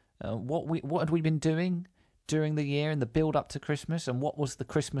 What had we been doing during the year in the build up to Christmas, and what was the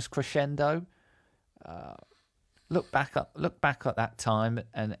Christmas crescendo? Look back at that time,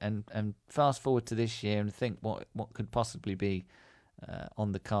 and fast forward to this year, and think what could possibly be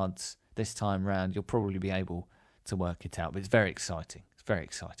on the cards this time round. You'll probably be able to work it out, but it's very exciting. It's very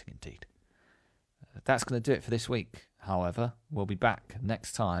exciting indeed. That's going to do it for this week. However, we'll be back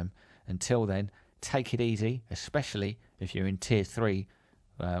next time. Until then, take it easy, especially if you're in Tier 3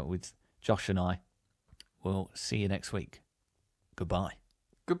 with Josh and I. We'll see you next week. Goodbye.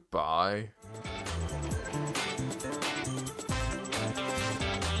 Goodbye.